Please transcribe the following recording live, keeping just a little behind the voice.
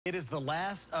It is the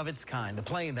last of its kind, the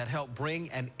plane that helped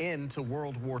bring an end to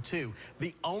World War II.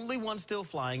 The only one still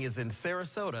flying is in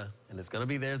Sarasota, and it's going to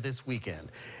be there this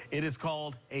weekend. It is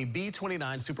called a B-29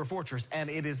 Superfortress, and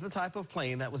it is the type of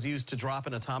plane that was used to drop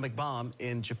an atomic bomb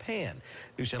in Japan.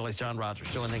 News Channel 8's John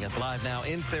Rogers joining us live now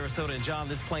in Sarasota. And John,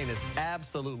 this plane is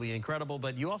absolutely incredible,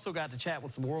 but you also got to chat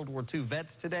with some World War II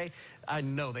vets today. I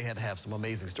know they had to have some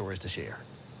amazing stories to share.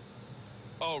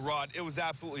 Oh, Rod, it was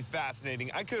absolutely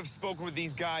fascinating. I could have spoken with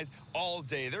these guys all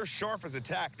day. They're sharp as a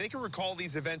tack. They can recall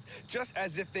these events just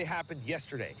as if they happened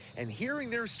yesterday. And hearing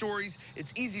their stories,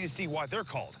 it's easy to see why they're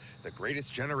called the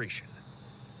greatest generation.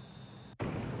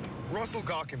 Russell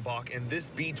Gockenbach and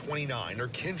this B-29 are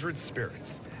kindred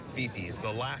spirits. FIFI is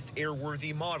the last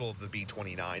airworthy model of the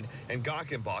B-29, and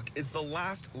Gockenbach is the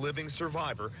last living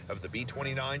survivor of the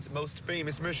B-29's most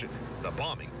famous mission, the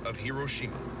bombing of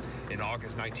Hiroshima. In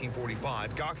August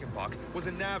 1945, Gockenbach was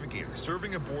a navigator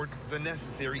serving aboard the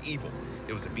Necessary Evil.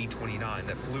 It was a B-29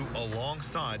 that flew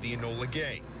alongside the Enola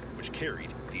Gay, which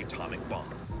carried the atomic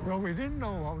bomb. Well, we didn't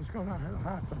know what was going to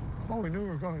happen. Well, we knew we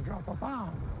were going to drop a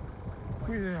bomb.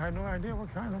 We had no idea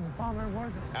what kind of a bomb it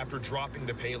was. After dropping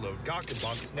the payload,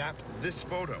 Gockenbach snapped this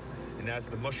photo. And as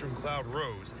the mushroom cloud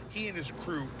rose, he and his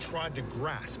crew tried to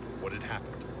grasp what had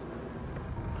happened.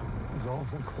 It was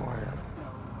awful quiet.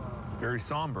 Very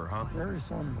somber, huh? Very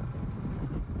somber.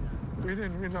 We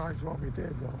didn't realize what we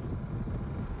did, though.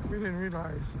 We didn't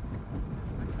realize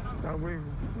that we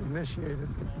initiated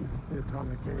the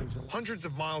atomic age. Hundreds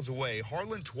of miles away,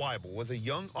 Harlan Twyble was a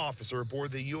young officer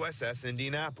aboard the USS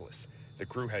Indianapolis. The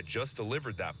crew had just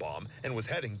delivered that bomb and was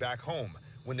heading back home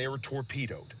when they were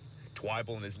torpedoed.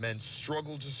 Twyble and his men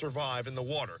struggled to survive in the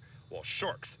water while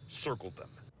sharks circled them.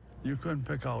 You couldn't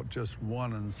pick out just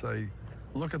one and say,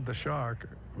 look at the shark,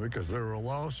 because there were a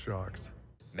lot of sharks.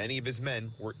 Many of his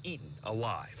men were eaten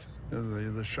alive.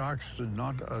 The sharks did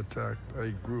not attack a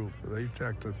group, they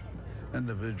attacked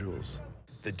individuals.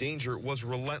 The danger was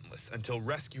relentless until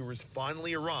rescuers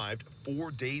finally arrived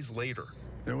 4 days later.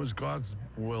 It was God's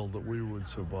will that we would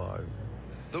survive.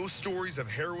 Those stories of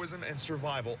heroism and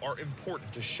survival are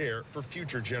important to share for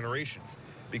future generations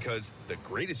because the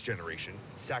greatest generation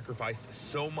sacrificed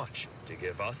so much to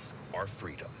give us our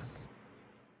freedom.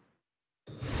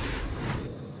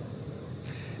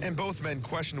 And both men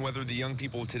question whether the young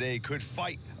people today could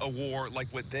fight a war like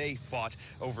what they fought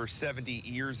over 70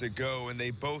 years ago, and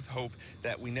they both hope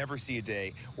that we never see a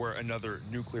day where another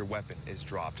nuclear weapon is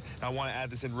dropped. Now, I want to add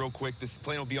this in real quick. This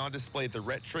plane will be on display at the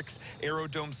Retrix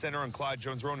Aerodome Center on Clyde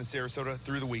Jones Road in Sarasota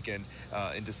through the weekend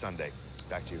into Sunday.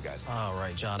 Back to you guys. All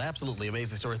right, John, absolutely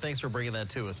amazing story. Thanks for bringing that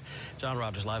to us. John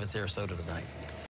Rogers live in Sarasota tonight.